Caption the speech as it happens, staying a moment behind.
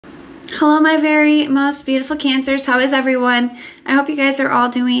Hello, my very most beautiful Cancers. How is everyone? I hope you guys are all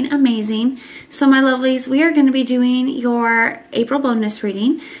doing amazing. So my lovelies, we are going to be doing your April bonus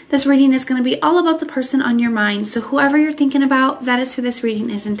reading. This reading is going to be all about the person on your mind. So whoever you're thinking about, that is who this reading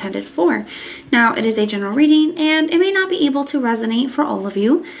is intended for. Now, it is a general reading and it may not be able to resonate for all of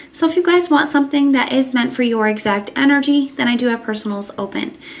you. So if you guys want something that is meant for your exact energy, then I do have personals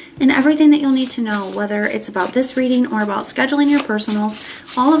open. And everything that you'll need to know, whether it's about this reading or about scheduling your personals,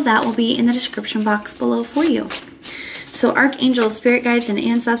 all of that will be in the description box below for you. So archangels, spirit guides, and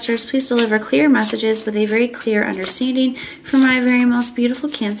ancestors, please deliver clear messages with a very clear understanding. For my very most beautiful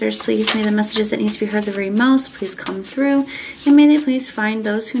Cancers, please may the messages that need to be heard the very most please come through. And may they please find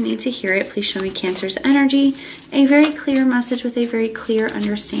those who need to hear it. Please show me Cancer's energy, a very clear message with a very clear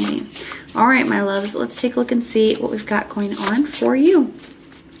understanding. All right, my loves, let's take a look and see what we've got going on for you.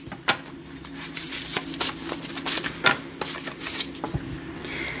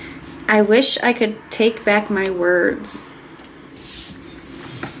 I wish I could take back my words.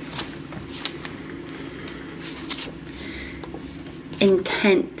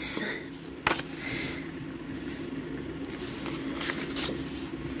 Intense.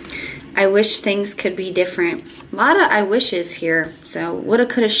 I wish things could be different. A lot of I wishes here. So woulda,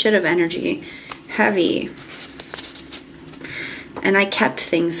 coulda, shoulda energy. Heavy. And I kept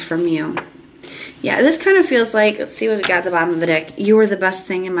things from you. Yeah, this kind of feels like, let's see what we got at the bottom of the deck. You were the best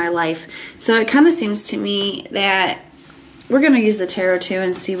thing in my life. So it kind of seems to me that we're going to use the tarot too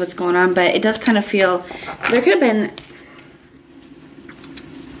and see what's going on. But it does kind of feel, there could have been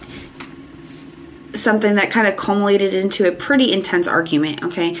something that kind of culminated into a pretty intense argument,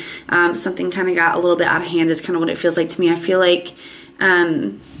 okay? Something kind of got a little bit out of hand is kind of what it feels like to me. I feel like,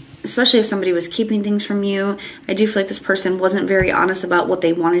 especially if somebody was keeping things from you, I do feel like this person wasn't very honest about what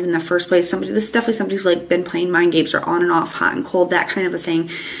they wanted in the first place. This is definitely somebody who's like been playing mind games or on and off, hot and cold, that kind of a thing.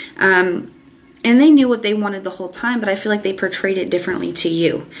 And they knew what they wanted the whole time, but I feel like they portrayed it differently to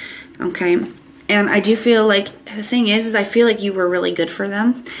you, okay? And I do feel like, the thing is I feel like you were really good for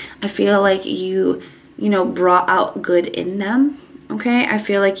them. I feel like you brought out good in them. Okay, I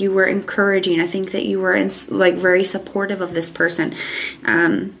feel like you were encouraging. I think that you were very supportive of this person.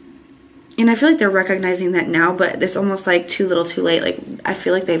 And I feel like they're recognizing that now, but it's almost like too little too late. Like, I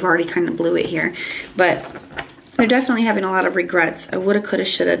feel like they've already kind of blew it here. But they're definitely having a lot of regrets. I woulda, coulda,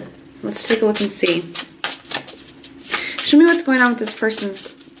 shoulda. Let's take a look and see. Show me what's going on with this person's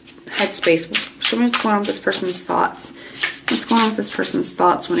headspace. Show me what's going on with this person's thoughts. What's going on with this person's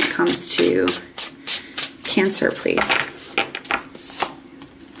thoughts when it comes to Cancer, please.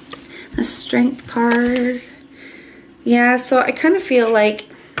 A Strength card. Yeah, so I kind of feel like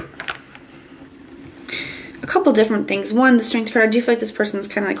a couple different things. One, the Strength card, I do feel like this person's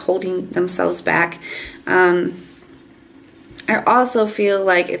kind of like holding themselves back. I also feel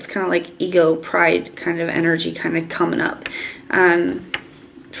like it's kind of like ego, pride kind of energy kind of coming up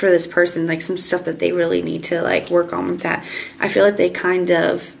for this person. Like some stuff that they really need to like work on with that. I feel like they kind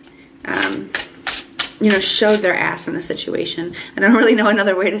of showed their ass in a situation. I don't really know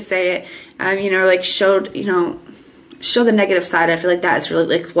another way to say it. Like showed, show the negative side. I feel like that's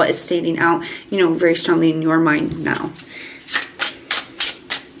really like what is standing out, very strongly in your mind now.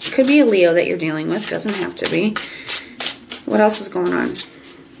 Could be a Leo that you're dealing with. Doesn't have to be. What else is going on?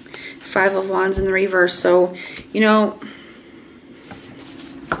 5 of Wands in the reverse. So, 5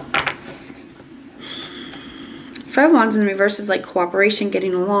 of Wands in the reverse is like cooperation,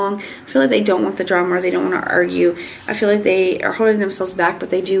 getting along. I feel like they don't want the drama or they don't want to argue. I feel like they are holding themselves back, but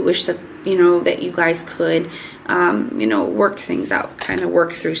they do wish that, that you guys could, work things out, kind of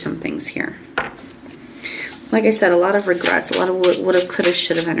work through some things here. Like I said, a lot of regrets, a lot of woulda, coulda,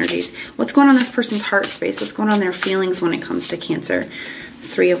 shoulda energies. What's going on in this person's heart space? What's going on in their feelings when it comes to Cancer?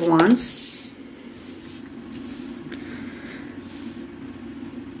 3 of Wands.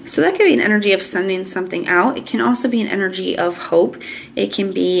 So that could be an energy of sending something out. It can also be an energy of hope. It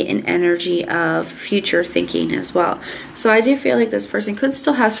can be an energy of future thinking as well. So I do feel like this person could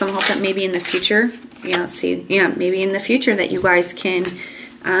still have some hope that maybe in the future, maybe in the future that you guys can,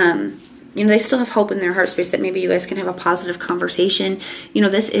 they still have hope in their heart space that maybe you guys can have a positive conversation.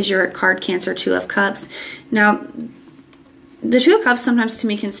 This is your card, Cancer, 2 of Cups. Now, the 2 of Cups sometimes to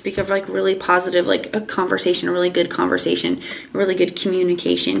me can speak of like really positive, like a conversation, a really good conversation, a really good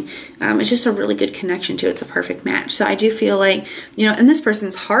communication. It's just a really good connection too. It's a perfect match. So I do feel like, in this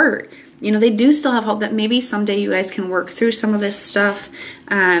person's heart, they do still have hope that maybe someday you guys can work through some of this stuff.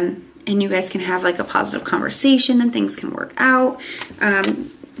 And you guys can have like a positive conversation and things can work out.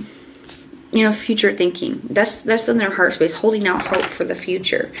 Future thinking. That's in their heart space, holding out hope for the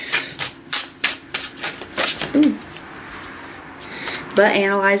future. Ooh. but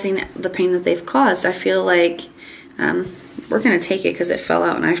analyzing the pain that they've caused. I feel like we're going to take it because it fell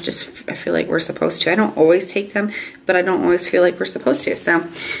out, and I feel like we're supposed to. I don't always take them, but I don't always feel like we're supposed to. So,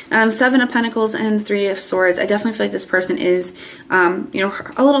 Seven of Pentacles and Three of Swords. I definitely feel like this person is, you know,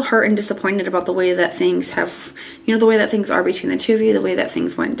 a little hurt and disappointed about the way that things have, you know, the way that things are between the two of you, the way that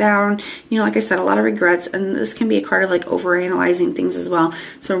things went down. You know, like I said, a lot of regrets, and this can be a card of like overanalyzing things as well.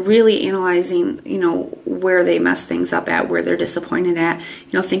 So really analyzing, you know, where they mess things up at, where they're disappointed at,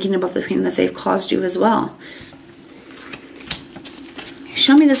 you know, thinking about the pain that they've caused you as well.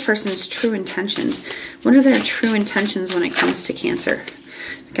 Show me this person's true intentions. What are their true intentions when it comes to Cancer?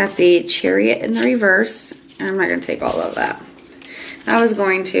 Got the Chariot in the reverse. And I'm not going to take all of that. I was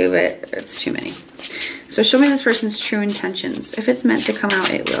going to, but it's too many. So show me this person's true intentions. If it's meant to come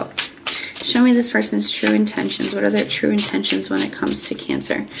out, it will. Show me this person's true intentions. What are their true intentions when it comes to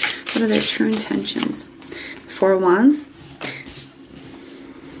Cancer? What are their true intentions? Four of Wands.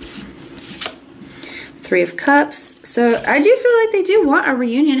 Three of Cups. So I do feel like they do want a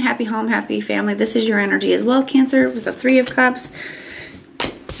reunion. Happy home, happy family. This is your energy as well, Cancer, with the Three of Cups.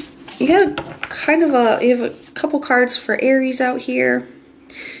 You got kind of you have a couple cards for Aries out here.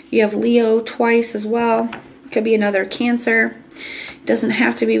 You have Leo twice as well. Could be another Cancer. Doesn't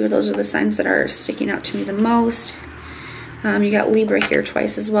have to be, but those are the signs that are sticking out to me the most. You got Libra here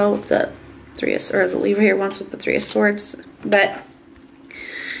twice as well with the the Libra here once with the Three of Swords. But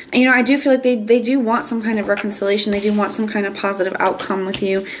you know, I do feel like they do want some kind of reconciliation. They do want some kind of positive outcome with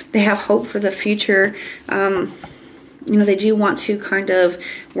you. They have hope for the future. You know, they do want to kind of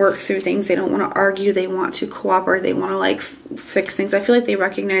work through things. They don't want to argue. They want to cooperate. They want to, like, fix things. I feel like they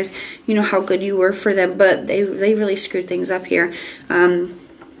recognize, you know, how good you were for them, but they really screwed things up here.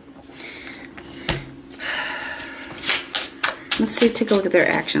 Let's see, take a look at their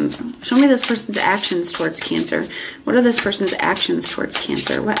actions. Show me this person's actions towards Cancer. What are this person's actions towards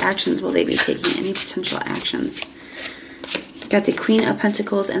Cancer? What actions will they be taking? Any potential actions? Got the Queen of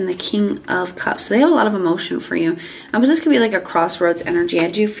Pentacles and the King of Cups. So they have a lot of emotion for you. But this could be like a crossroads energy. I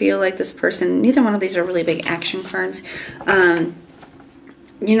do feel like this person, neither one of these are really big action cards.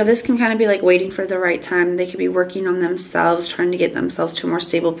 You know, this can kind of be like waiting for the right time. They could be working on themselves, trying to get themselves to a more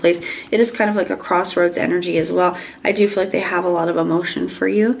stable place. It is kind of like a crossroads energy as well. I do feel like they have a lot of emotion for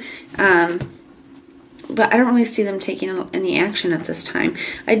you. But I don't really see them taking any action at this time.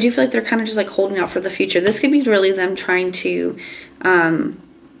 I do feel like they're kind of just like holding out for the future. This could be really them trying to,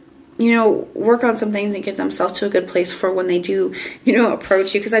 you know, work on some things and get themselves to a good place for when they do, you know,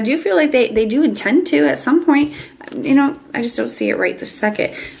 approach you. Because I do feel like they do intend to at some point. You know, I just don't see it right this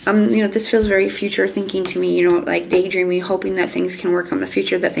second. You know, this feels very future thinking to me, you know, like daydreaming, hoping that things can work on the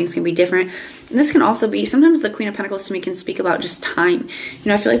future, that things can be different. And this can also be, sometimes the Queen of Pentacles to me can speak about just time. You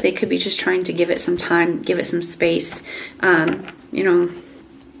know, I feel like they could be just trying to give it some time, give it some space, you know,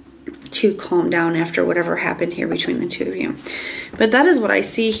 to calm down after whatever happened here between the two of you. But that is what I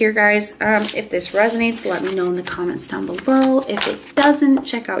see here, guys. If this resonates, let me know in the comments down below. If it doesn't,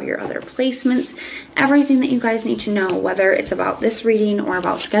 check out your other placements. Everything that you guys need to know, whether it's about this reading or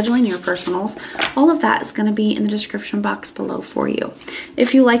about scheduling your personals, all of that is going to be in the description box below for you.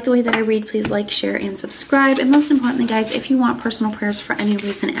 If you like the way that I read, please like, share, and subscribe. And most importantly, guys, if you want personal prayers for any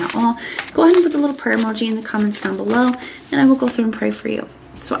reason at all, go ahead and put the little prayer emoji in the comments down below, and I will go through and pray for you.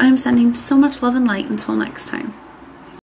 So I'm sending so much love and light until next time.